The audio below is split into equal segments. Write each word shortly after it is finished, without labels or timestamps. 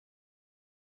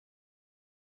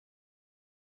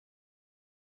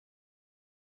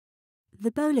The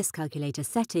Bolus calculator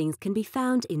settings can be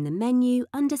found in the menu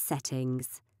under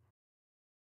Settings.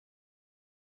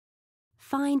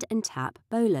 Find and tap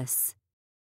Bolus.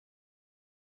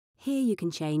 Here you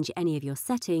can change any of your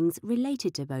settings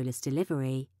related to bolus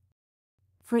delivery.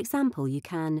 For example, you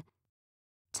can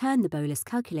turn the bolus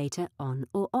calculator on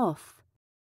or off,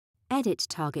 edit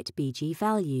target BG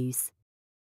values,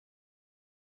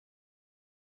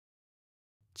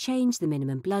 change the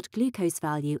minimum blood glucose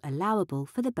value allowable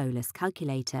for the bolus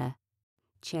calculator,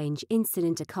 change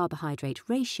insulin to carbohydrate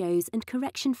ratios and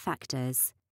correction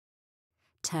factors,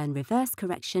 turn reverse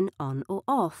correction on or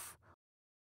off,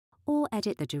 or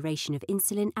edit the duration of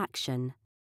insulin action.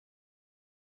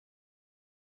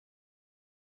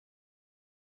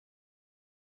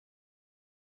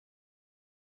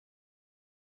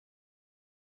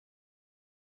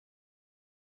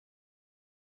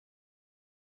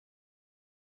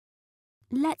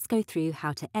 Let's go through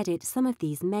how to edit some of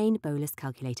these main bolus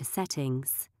calculator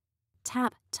settings.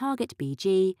 Tap Target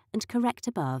BG and correct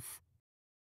above.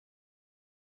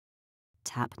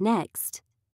 Tap Next.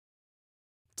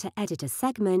 To edit a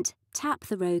segment, tap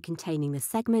the row containing the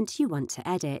segment you want to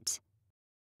edit.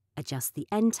 Adjust the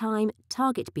end time,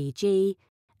 target BG,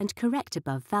 and correct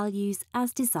above values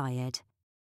as desired.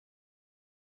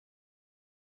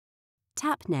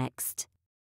 Tap Next.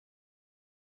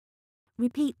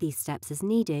 Repeat these steps as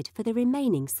needed for the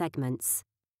remaining segments.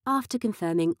 After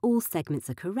confirming all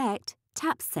segments are correct,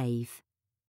 tap Save.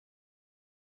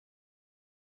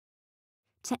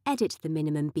 To edit the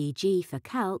minimum BG for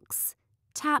calcs,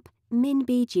 tap Min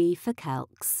BG for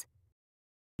calcs.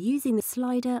 Using the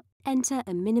slider, enter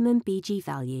a minimum BG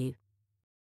value.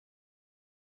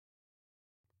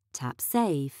 Tap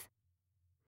Save.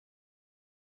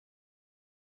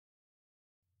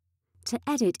 To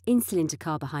edit insulin to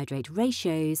carbohydrate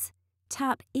ratios,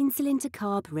 tap Insulin to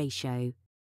Carb Ratio.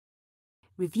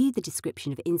 Review the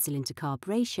description of insulin to carb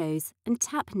ratios and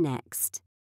tap Next.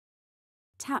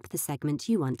 Tap the segment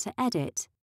you want to edit.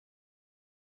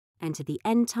 Enter the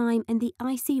end time and the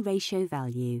IC ratio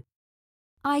value.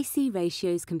 IC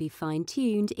ratios can be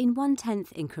fine-tuned in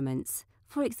 1/10 increments.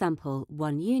 For example,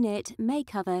 1 unit may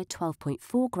cover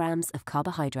 12.4 grams of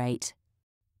carbohydrate.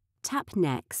 Tap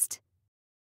Next.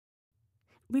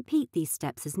 Repeat these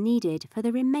steps as needed for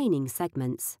the remaining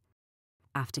segments.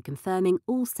 After confirming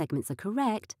all segments are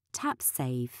correct, tap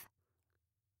Save.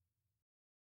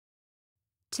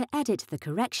 To edit the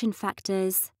correction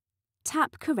factors,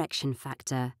 tap Correction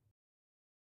Factor.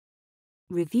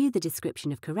 Review the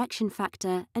description of correction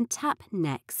factor and tap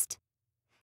Next.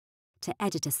 To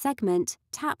edit a segment,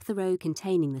 tap the row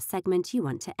containing the segment you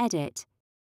want to edit.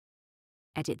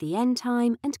 Edit the end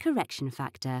time and correction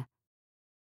factor.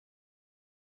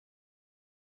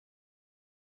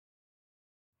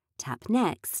 Tap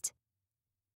Next.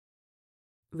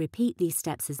 Repeat these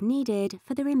steps as needed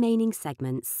for the remaining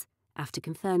segments. After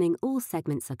confirming all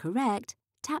segments are correct,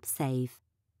 tap Save.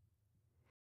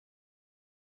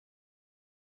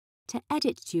 To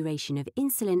edit duration of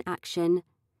insulin action,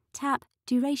 tap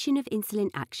Duration of insulin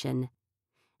action.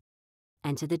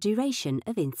 Enter the duration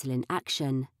of insulin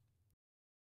action.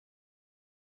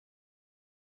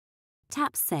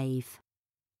 Tap Save.